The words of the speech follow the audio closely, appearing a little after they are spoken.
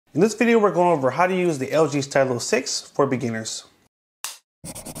In this video, we're going over how to use the LG Stylo 6 for beginners.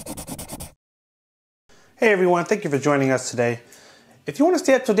 Hey everyone, thank you for joining us today. If you want to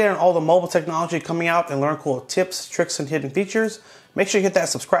stay up to date on all the mobile technology coming out and learn cool tips, tricks, and hidden features, make sure you hit that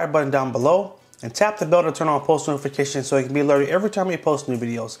subscribe button down below and tap the bell to turn on post notifications so you can be alerted every time we post new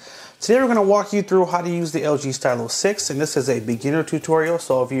videos. Today we're going to walk you through how to use the LG Stylo 6, and this is a beginner tutorial.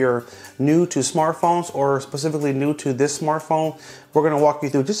 So if you're new to smartphones or specifically new to this smartphone, we're going to walk you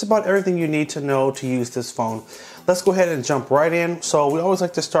through just about everything you need to know to use this phone. Let's go ahead and jump right in. So we always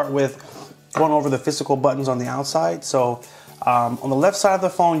like to start with going over the physical buttons on the outside. So on the left side of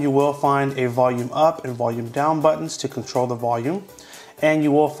the phone, you will find a volume up and volume down buttons to control the volume. And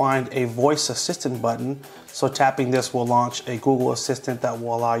you will find a voice assistant button. So tapping this will launch a Google Assistant that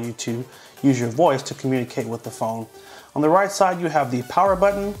will allow you to use your voice to communicate with the phone. On the right side, you have the power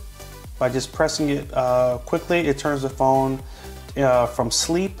button. By just pressing it quickly, it turns the phone from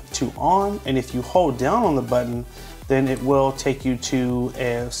sleep to on. And if you hold down on the button, then it will take you to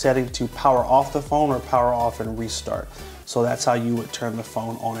a setting to power off the phone or power off and restart. So that's how you would turn the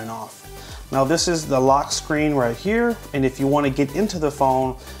phone on and off. Now this is the lock screen right here, and if you want to get into the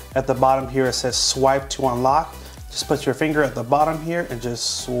phone, at the bottom here it says swipe to unlock. Just put your finger at the bottom here and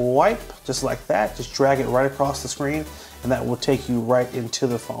just swipe just like that. Just drag it right across the screen and that will take you right into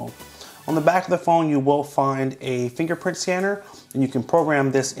the phone. On the back of the phone you will find a fingerprint scanner, and you can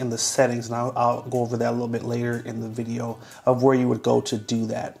program this in the settings, and I'll go over that a little bit later in the video of where you would go to do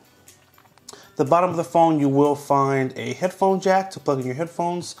that. The bottom of the phone you will find a headphone jack to plug in your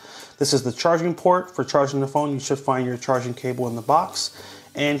headphones. This is the charging port for charging the phone. You should find your charging cable in the box.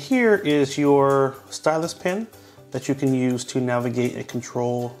 And here is your stylus pen that you can use to navigate and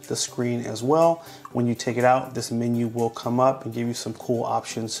control the screen as well. When you take it out, this menu will come up and give you some cool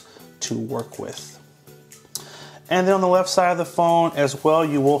options to work with. And then on the left side of the phone as well,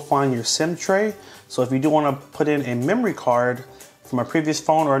 you will find your SIM tray. So if you do want to put in a memory card from a previous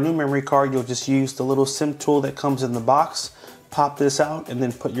phone or a new memory card, you'll just use the little SIM tool that comes in the box, pop this out, and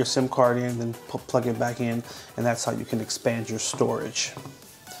then put your SIM card in, then plug it back in, and that's how you can expand your storage.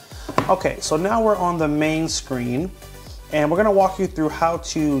 Okay, so now we're on the main screen, and we're gonna walk you through how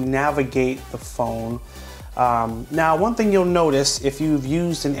to navigate the phone. Now, one thing you'll notice if you've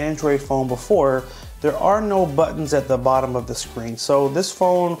used an Android phone before, there are no buttons at the bottom of the screen. So this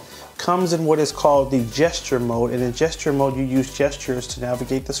phone comes in what is called the gesture mode, and in gesture mode you use gestures to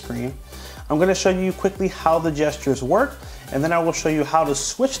navigate the screen. I'm going to show you quickly how the gestures work, and then I will show you how to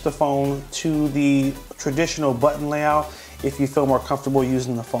switch the phone to the traditional button layout if you feel more comfortable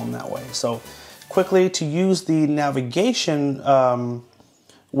using the phone that way. So quickly, to use the navigation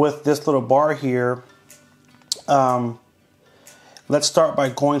with this little bar here, let's start by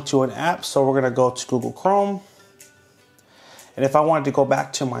going to an app. So we're going to go to Google Chrome. And if I wanted to go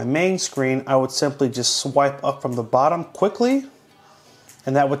back to my main screen, I would simply just swipe up from the bottom quickly,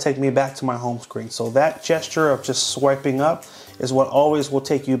 and that would take me back to my home screen. So that gesture of just swiping up is what always will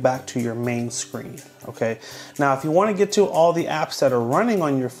take you back to your main screen. Okay. Now, if you want to get to all the apps that are running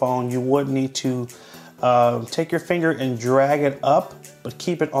on your phone, you would need to take your finger and drag it up, but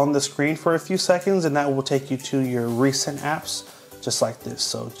keep it on the screen for a few seconds, and that will take you to your recent apps, just like this.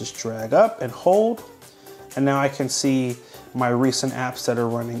 So just drag up and hold, and now I can see my recent apps that are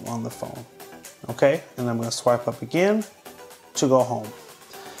running on the phone. Okay, and I'm going to swipe up again to go home.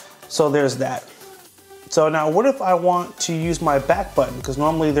 So there's that. So now what if I want to use my back button? Because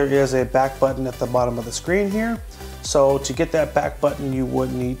normally there is a back button at the bottom of the screen here. So to get that back button, you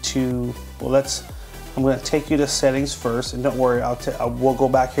would need to, well, I'm going to take you to settings first, and don't worry, we'll go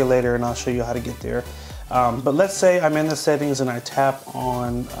back here later and I'll show you how to get there. But let's say I'm in the settings and I tap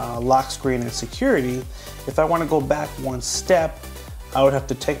on lock screen and security. If I want to go back one step, I would have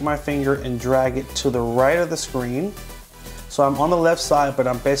to take my finger and drag it to the right of the screen. So I'm on the left side, but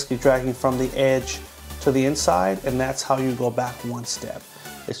I'm basically dragging from the edge to the inside, and that's how you go back one step.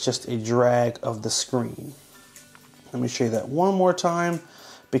 It's just a drag of the screen. Let me show you that one more time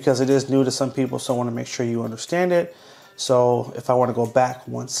because it is new to some people, so I want to make sure you understand it. So if I want to go back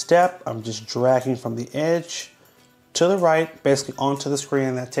one step, I'm just dragging from the edge to the right, basically onto the screen,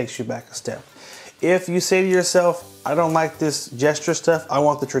 and that takes you back a step. If you say to yourself, I don't like this gesture stuff, I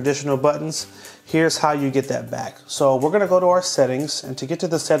want the traditional buttons, here's how you get that back. So we're going to go to our settings, and to get to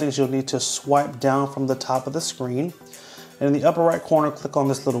the settings, you'll need to swipe down from the top of the screen. And in the upper right corner, click on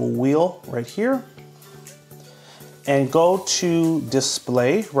this little wheel right here, and go to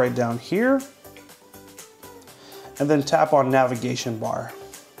display right down here, and then tap on navigation bar.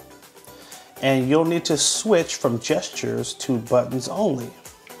 And you'll need to switch from gestures to buttons only.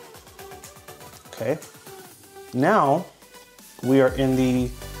 Okay, now we are in the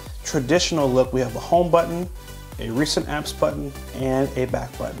traditional look, we have a home button, a recent apps button, and a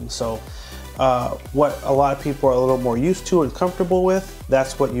back button. So what a lot of people are a little more used to and comfortable with,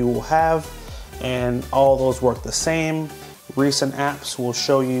 that's what you will have. And all those work the same. Recent apps will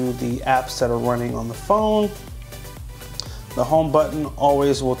show you the apps that are running on the phone. The home button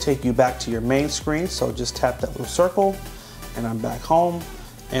always will take you back to your main screen, so just tap that little circle and I'm back home.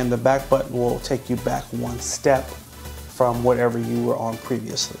 And the back button will take you back one step from whatever you were on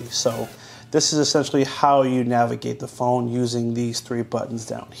previously. So this is essentially how you navigate the phone using these three buttons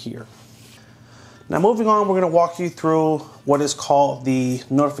down here. Now moving on, we're going to walk you through what is called the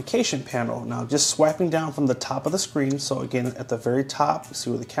notification panel. Now just swiping down from the top of the screen, so again at the very top, see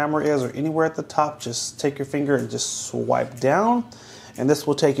where the camera is or anywhere at the top, just take your finger and just swipe down, and this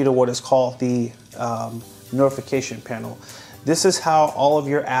will take you to what is called the notification panel. This is how all of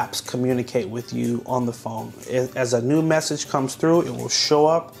your apps communicate with you on the phone. As a new message comes through, it will show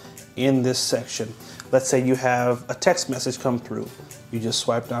up in this section. Let's say you have a text message come through. You just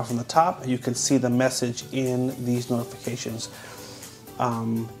swipe down from the top and you can see the message in these notifications.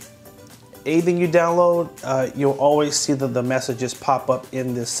 Anything you download, you'll always see that the messages pop up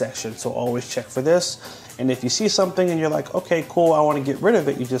in this section. So always check for this. And if you see something and you're like, okay, cool, I want to get rid of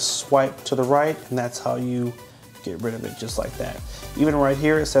it, you just swipe to the right and that's how you get rid of it, just like that. Even right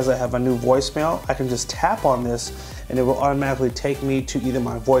here, it says I have a new voicemail. I can just tap on this and it will automatically take me to either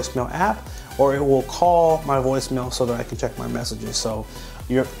my voicemail app or it will call my voicemail so that I can check my messages. So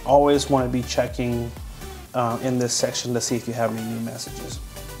you always want to be checking in this section to see if you have any new messages.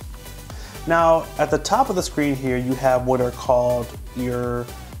 Now at the top of the screen here, you have what are called your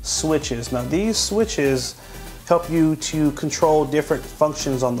switches. Now these switches help you to control different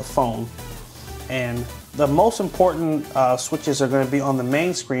functions on the phone, and the most important switches are going to be on the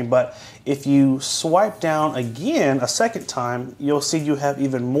main screen, but if you swipe down again a second time, you'll see you have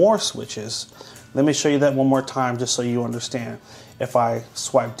even more switches. Let me show you that one more time just so you understand. If I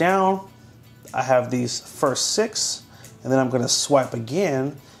swipe down, I have these first 6, and then I'm going to swipe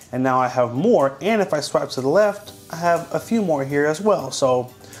again, and now I have more. And if I swipe to the left, I have a few more here as well.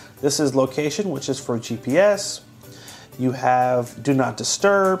 So this is location, which is for GPS. You have do not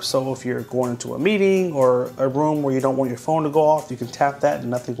disturb, so if you're going into a meeting or a room where you don't want your phone to go off, you can tap that and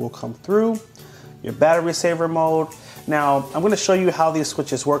nothing will come through. Your battery saver mode. Now I'm going to show you how these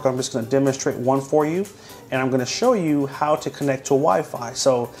switches work. I'm just going to demonstrate one for you, and I'm going to show you how to connect to Wi-Fi.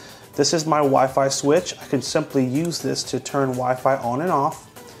 So this is my Wi-Fi switch. I can simply use this to turn Wi-Fi on and off.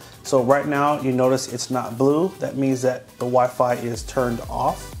 So right now you notice it's not blue. That means that the Wi-Fi is turned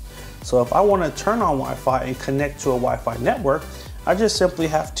off. So if I want to turn on Wi-Fi and connect to a Wi-Fi network, I just simply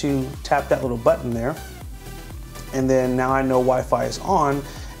have to tap that little button there. And then now I know Wi-Fi is on.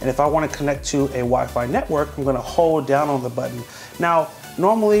 And if I want to connect to a Wi-Fi network, I'm going to hold down on the button. Now,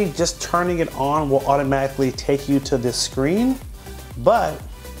 normally just turning it on will automatically take you to this screen. But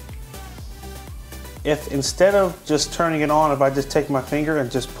if instead of just turning it on, if I just take my finger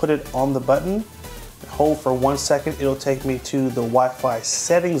and just put it on the button, hold for 1 second, it'll take me to the Wi-Fi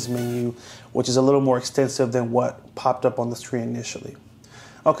settings menu, which is a little more extensive than what popped up on the screen initially.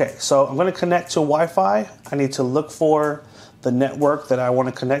 Okay, so I'm going to connect to Wi-Fi. I need to look for the network that I want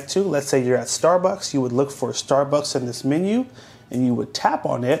to connect to. Let's say you're at Starbucks. You would look for Starbucks in this menu and you would tap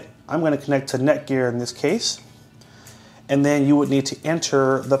on it. I'm going to connect to Netgear in this case. And then you would need to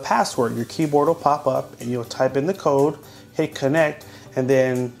enter the password. Your keyboard will pop up and you'll type in the code, hit connect, and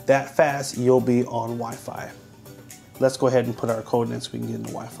then that fast you'll be on Wi-Fi. Let's go ahead and put our code in so we can get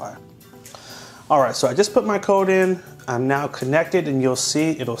into Wi-Fi. All right, so I just put my code in. I'm now connected, and you'll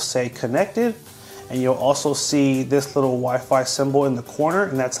see it'll say connected, and you'll also see this little Wi-Fi symbol in the corner,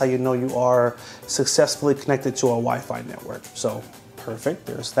 and that's how you know you are successfully connected to a Wi-Fi network. So perfect,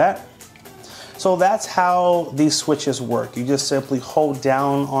 there's that. So that's how these switches work. You just simply hold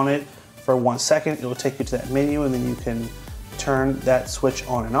down on it for 1 second. It'll take you to that menu, and then you can turn that switch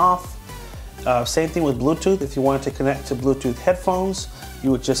on and off. Same thing with Bluetooth. If you wanted to connect to Bluetooth headphones, you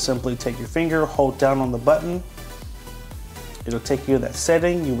would just simply take your finger, hold down on the button. It'll take you to that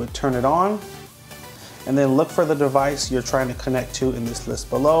setting. You would turn it on, and then look for the device you're trying to connect to in this list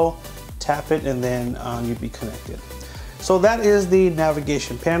below. Tap it, and then you'd be connected. So that is the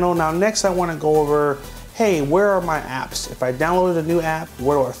navigation panel. Now next I want to go over, hey, where are my apps? If I downloaded a new app,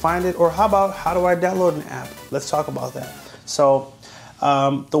 where do I find it? Or how about, how do I download an app? Let's talk about that. So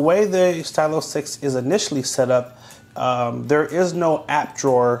the way the Stylo 6 is initially set up, there is no app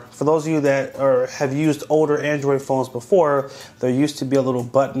drawer. For those of you that have used older Android phones before, there used to be a little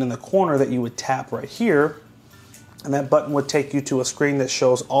button in the corner that you would tap right here, and that button would take you to a screen that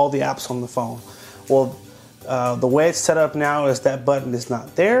shows all the apps on the phone. Well, The way it's set up now is that button is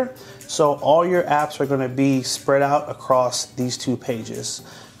not there. So all your apps are going to be spread out across these two pages.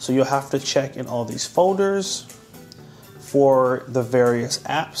 So you'll have to check in all these folders for the various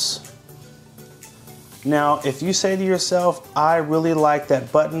apps. Now, if you say to yourself, I really like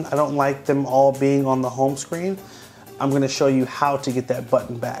that button, I don't like them all being on the home screen, I'm going to show you how to get that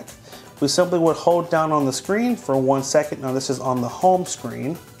button back. We simply would hold down on the screen for 1 second. Now this is on the home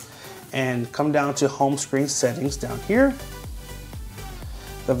screen, and come down to home screen settings down here.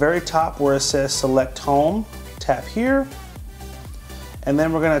 The very top where it says select home, tap here, and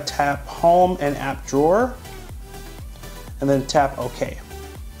then we're going to tap home and app drawer, and then tap OK.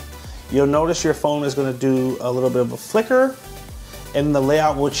 You'll notice your phone is going to do a little bit of a flicker, and the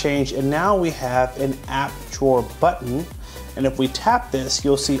layout will change, and now we have an app drawer button. And if we tap this,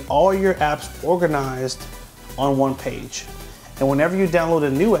 you'll see all your apps organized on one page. And whenever you download a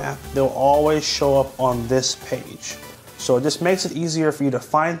new app, they'll always show up on this page. So it just makes it easier for you to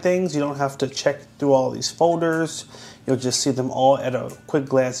find things. You don't have to check through all these folders. You'll just see them all at a quick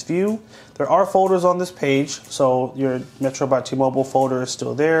glance view. There are folders on this page, so your Metro by T-Mobile folder is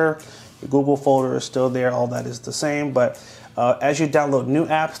still there. Your Google folder is still there. All that is the same, but as you download new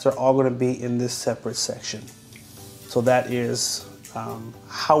apps, they're all going to be in this separate section. So that is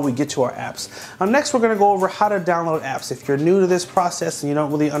how we get to our apps. Next, we're going to go over how to download apps. If you're new to this process and you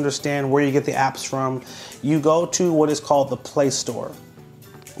don't really understand where you get the apps from, you go to what is called the Play Store.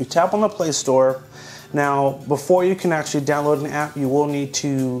 You tap on the Play Store. Now, before you can actually download an app, you will need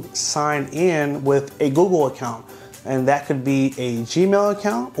to sign in with a Google account. And that could be a Gmail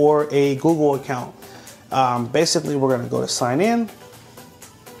account or a Google account. Basically, we're going to go to sign in.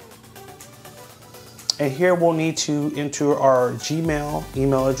 And here we'll need to enter our Gmail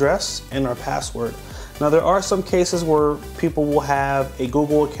email address and our password. Now, there are some cases where people will have a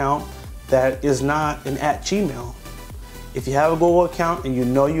Google account that is not an @Gmail. If you have a Google account and you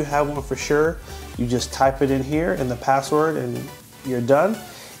know you have one for sure, you just type it in here in the password and you're done.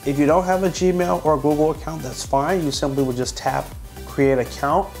 If you don't have a Gmail or a Google account, that's fine. You simply would just tap create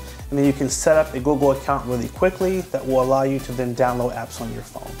account, and then you can set up a Google account really quickly that will allow you to then download apps on your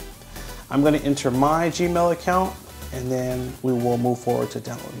phone. I'm going to enter my Gmail account, and then we will move forward to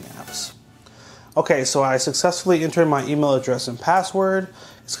downloading apps. Okay, so I successfully entered my email address and password.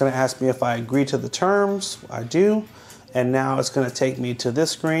 It's going to ask me if I agree to the terms. I do. And now it's going to take me to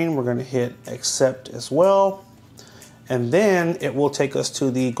this screen. We're going to hit accept as well. And then it will take us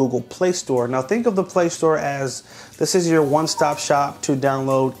to the Google Play Store. Now think of the Play Store as this is your one-stop shop to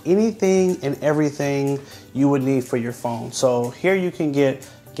download anything and everything you would need for your phone. So here you can get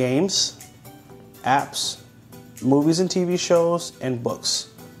games, apps, movies and TV shows, and books.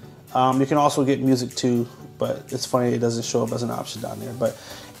 You can also get music too, but it's funny it doesn't show up as an option down there. But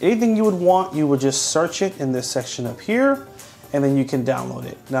anything you would want, you would just search it in this section up here, and then you can download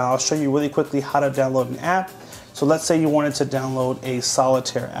it. Now I'll show you really quickly how to download an app. So let's say you wanted to download a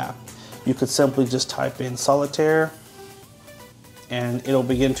solitaire app. You could simply just type in solitaire, and it'll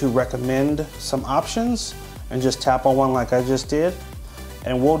begin to recommend some options, and just tap on one like I just did.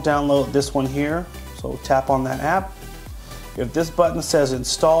 And we'll download this one here. So tap on that app. If this button says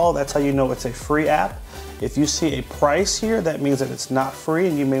install, that's how you know it's a free app. If you see a price here, that means that it's not free,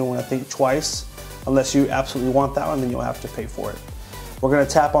 and you may want to think twice. Unless you absolutely want that one, then you'll have to pay for it. We're going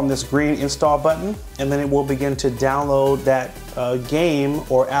to tap on this green install button, and then it will begin to download that game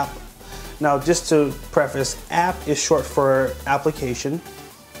or app. Now, just to preface, app is short for application.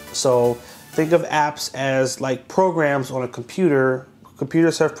 So think of apps as like programs on a computer.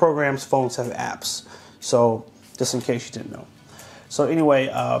 Computers have programs, phones have apps. So just in case you didn't know. So anyway,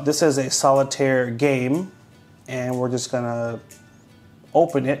 this is a solitaire game, and we're just gonna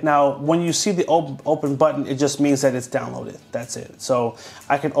open it. Now, when you see the open button, it just means that it's downloaded. That's it. So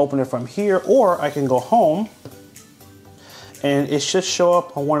I can open it from here, or I can go home, and it should show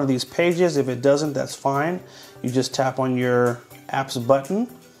up on one of these pages. If it doesn't, that's fine. You just tap on your apps button,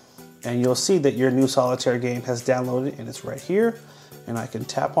 and you'll see that your new solitaire game has downloaded, and it's right here. And I can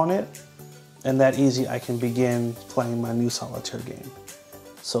tap on it, and that easy I can begin playing my new solitaire game.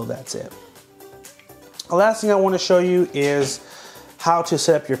 So that's it. The last thing I want to show you is how to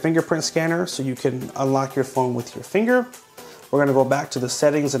set up your fingerprint scanner so you can unlock your phone with your finger. We're going to go back to the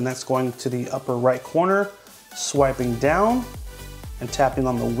settings, and that's going to the upper right corner, swiping down and tapping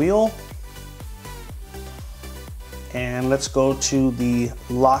on the wheel. And let's go to the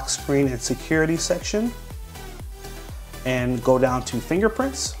lock screen and security section and go down to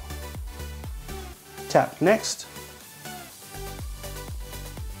fingerprints. Tap next.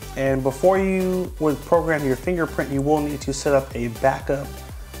 And before you would program your fingerprint, you will need to set up a backup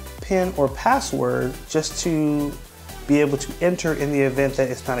PIN or password just to be able to enter in the event that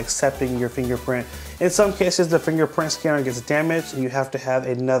it's not accepting your fingerprint. In some cases, the fingerprint scanner gets damaged and you have to have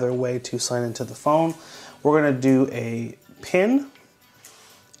another way to sign into the phone. We're gonna do a PIN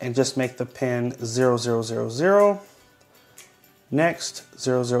and just make the PIN 0000. Next,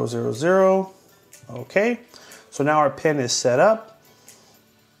 0000. Okay, so now our PIN is set up.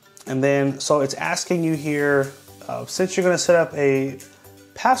 And then, so it's asking you here, since you're gonna set up a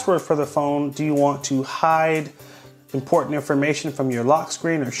password for the phone, do you want to hide important information from your lock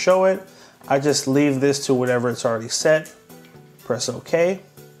screen or show it? I just leave this to whatever it's already set. Press OK.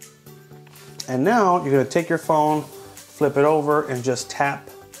 And now you're going to take your phone, flip it over, and just tap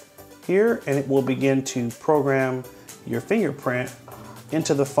here, and it will begin to program your fingerprint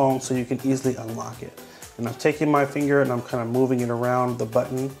into the phone so you can easily unlock it. And I'm taking my finger and I'm kind of moving it around the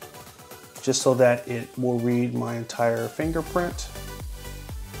button just so that it will read my entire fingerprint.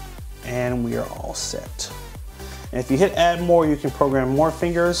 And we are all set. And if you hit add more, you can program more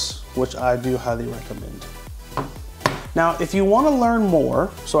fingers, which I do highly recommend. Now, if you want to learn more,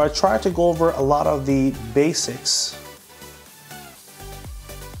 so I tried to go over a lot of the basics.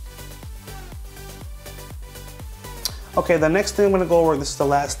 Okay, the next thing I'm going to go over, this is the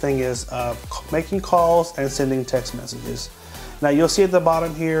last thing, is making calls and sending text messages. Now, you'll see at the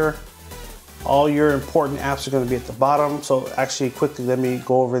bottom here, all your important apps are going to be at the bottom. So actually, quickly, let me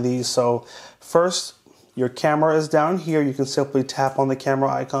go over these. So first, your camera is down here. You can simply tap on the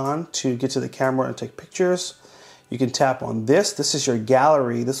camera icon to get to the camera and take pictures. You can tap on this. This is your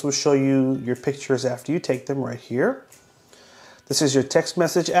gallery. This will show you your pictures after you take them right here. This is your text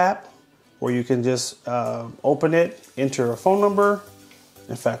message app where you can just open it, enter a phone number.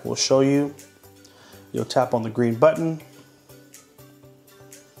 In fact, we'll show you. You'll tap on the green button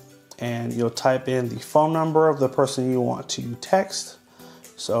and you'll type in the phone number of the person you want to text.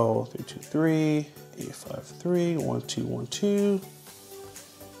 So 323-853-1212,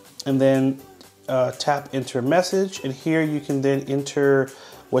 and then tap enter message, and here you can then enter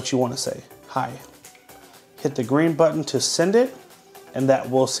what you want to say. Hi. Hit the green button to send it, and that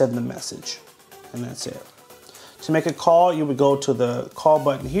will send the message, and that's it. To make a call, you would go to the call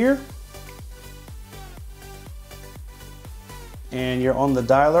button here, and you're on the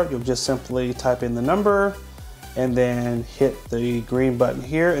dialer. You'll just simply type in the number and then hit the green button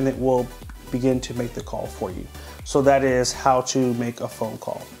here, and it will begin to make the call for you. So that is how to make a phone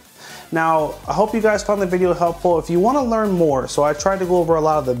call. Now, I hope you guys found the video helpful. If you want to learn more, so I tried to go over a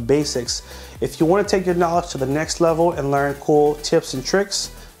lot of the basics. If you want to take your knowledge to the next level and learn cool tips and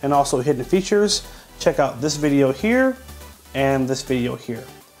tricks and also hidden features, check out this video here and this video here.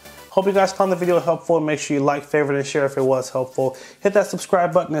 Hope you guys found the video helpful. Make sure you like, favorite, and share if it was helpful. Hit that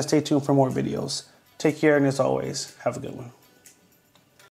subscribe button and stay tuned for more videos. Take care, and as always, have a good one.